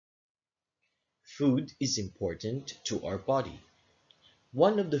Food is important to our body.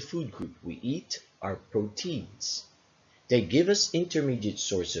 One of the food group we eat are proteins. They give us intermediate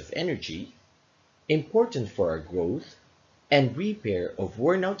source of energy, important for our growth and repair of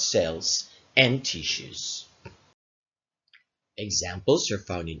worn out cells and tissues. Examples are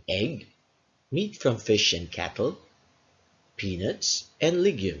found in egg, meat from fish and cattle, peanuts, and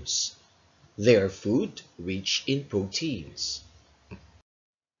legumes. They are food rich in proteins.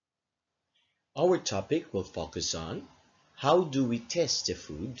 Our topic will focus on how do we test a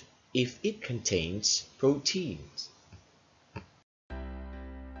food if it contains proteins.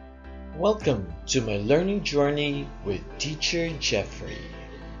 Welcome to my learning journey with Teacher Jeffrey.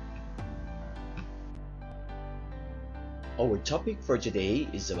 Our topic for today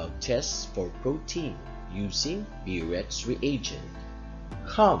is about tests for protein using biuret reagent.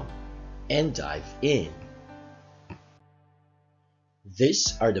 Come and dive in.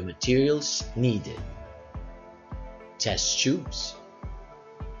 These are the materials needed. Test tubes,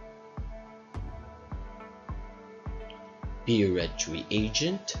 biuret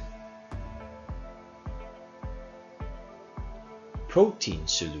reagent, protein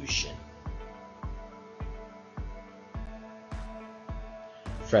solution,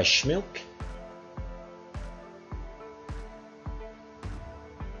 fresh milk,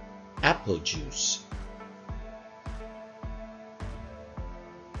 apple juice,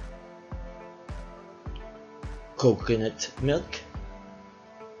 coconut milk,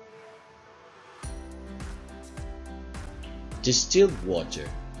 distilled water,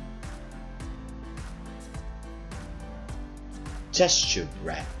 test tube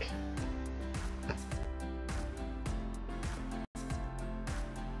rack.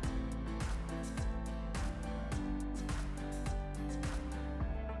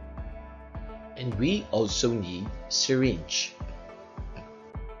 And we also need syringe.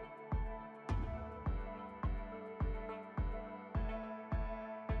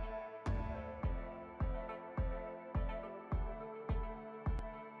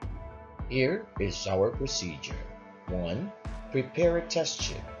 Here is our procedure. 1. Prepare a test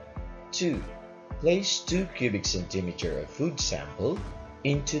tube. 2. Place 2 cubic centimeter of food sample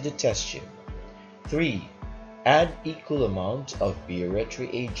into the test tube. 3. Add equal amount of biuret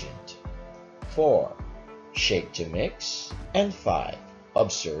reagent. 4. Shake to mix. And 5.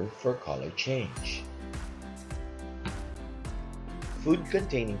 Observe for color change. Food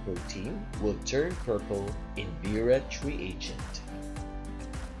containing protein will turn purple in biuret reagent.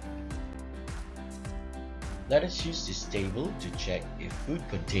 Let us use this table to check if food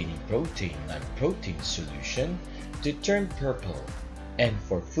containing protein like protein solution to turn purple, and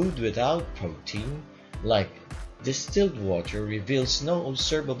for food without protein like distilled water reveals no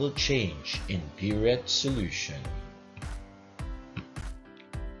observable change in biuret solution.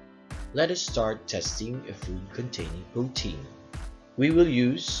 Let us start testing a food containing protein. We will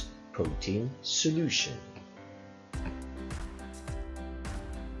use protein solution.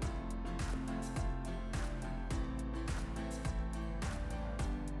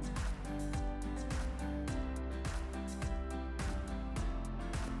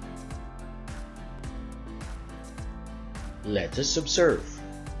 Let us observe.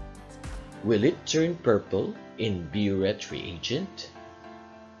 Will it turn purple in biuret reagent?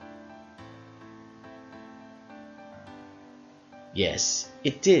 Yes,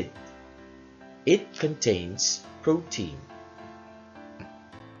 it did. It contains protein.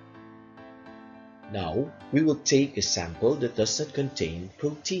 Now, we will take a sample that does not contain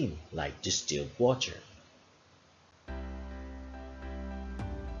protein, like distilled water.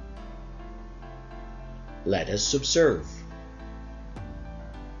 Let us observe.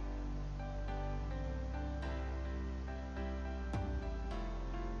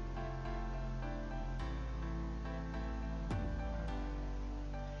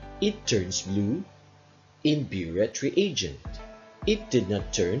 It turns blue in biuret reagent. It did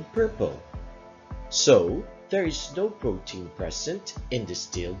not turn purple. So, there is no protein present in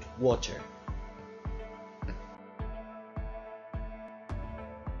distilled water.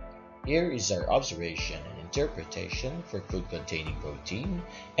 Here is our observation and interpretation for food containing protein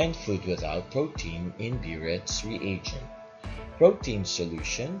and food without protein in biuret reagent. Protein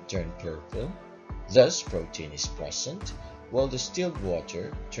solution turned purple, thus protein is present, while distilled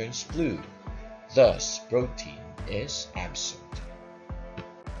water turns blue, thus protein is absent.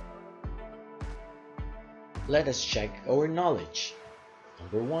 Let us check our knowledge.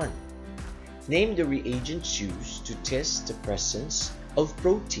 Number 1. Name the reagents used to test the presence of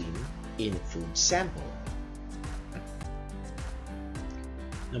protein in food sample.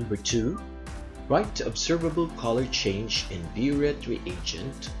 Number 2. Write the observable color change in biuret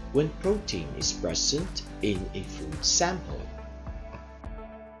reagent when protein is present in a food sample.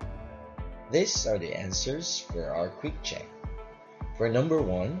 These are the answers for our quick check. For number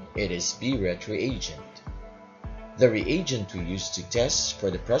 1, it is biuret reagent. The reagent we use to test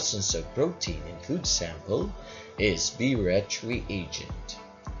for the presence of protein in food sample is biuret reagent.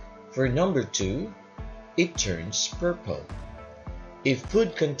 For number 2, it turns purple. If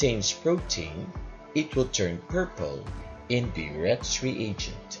food contains protein, it will turn purple in biuret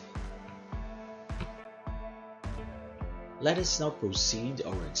reagent. Let us now proceed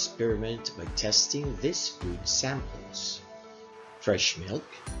our experiment by testing these food samples: fresh milk,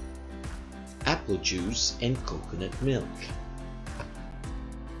 apple juice, and coconut milk.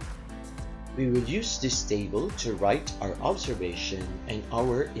 We will use this table to write our observation and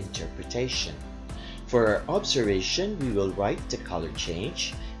our interpretation. For our observation, we will write the color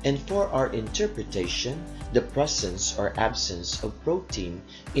change, and for our interpretation, the presence or absence of protein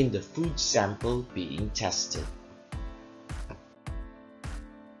in the food sample being tested.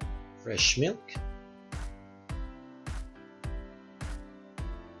 Fresh milk.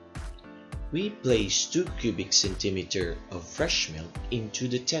 We place 2 cubic centimeters of fresh milk into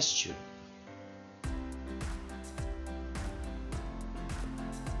the test tube.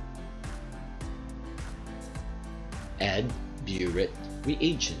 Add biuret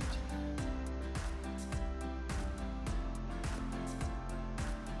reagent.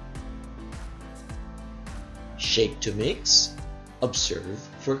 Shake to mix. Observe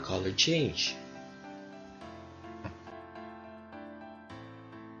for color change.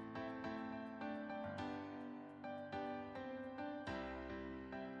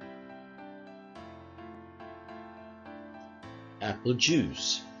 Apple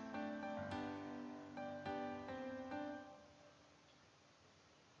juice.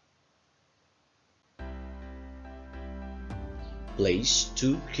 Place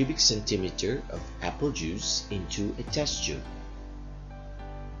 2 cubic centimeters of apple juice into a test tube.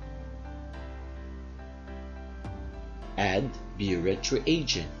 Add biuret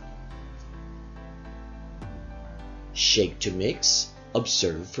reagent. Shake to mix.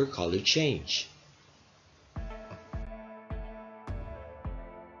 Observe for color change.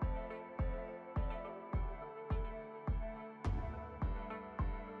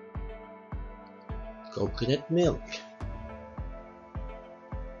 Coconut milk.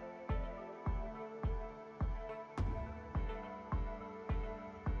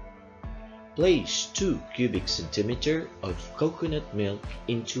 Place 2 cubic centimeters of coconut milk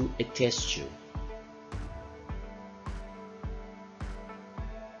into a test tube.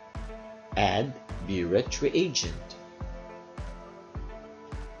 Add biuret reagent.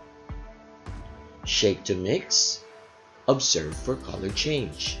 Shake to mix. Observe for color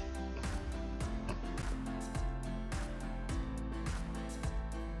change.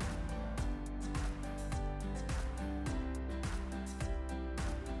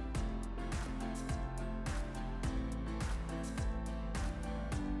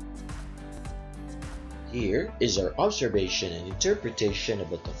 Here is our observation and interpretation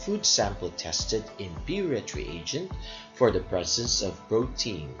about the food sample tested in biuret reagent for the presence of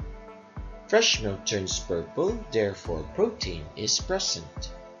protein. Fresh milk turns purple, therefore protein is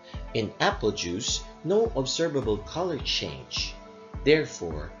present. In apple juice, no observable color change,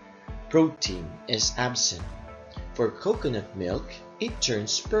 therefore protein is absent. For coconut milk, it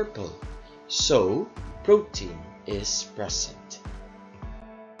turns purple, so protein is present.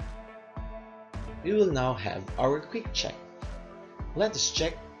 We will now have our quick check. Let us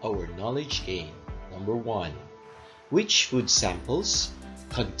check our knowledge gain. Number 1. Which food samples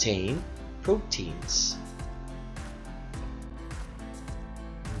contain proteins?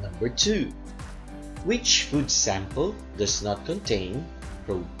 Number 2. Which food sample does not contain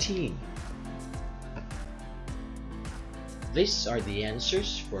protein? These are the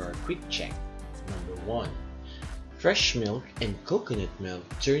answers for our quick check. Number 1. Fresh milk and coconut milk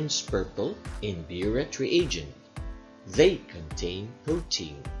turns purple in biuret reagent. They contain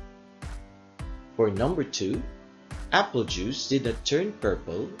protein. For number 2, apple juice did not turn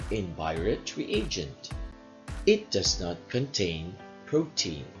purple in biuret reagent. It does not contain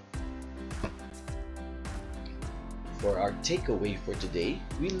protein. For our takeaway for today,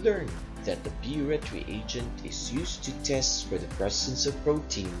 we learned that the biuret reagent is used to test for the presence of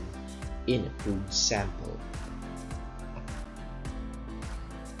protein in a food sample.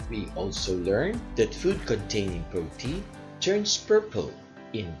 We also learned that food containing protein turns purple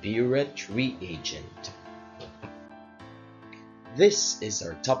in biuret reagent. This is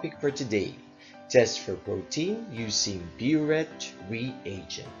our topic for today. Test for protein using biuret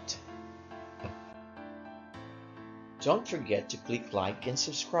reagent. Don't forget to click like and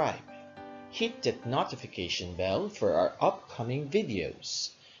subscribe. Hit that notification bell for our upcoming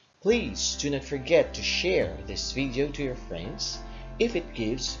videos. Please do not forget to share this video to your friends if it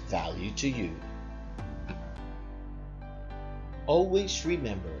gives value to you. Always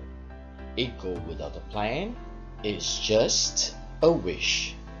remember, a goal without a plan is just a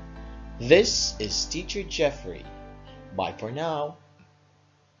wish. This is Teacher Jeffrey. Bye for now.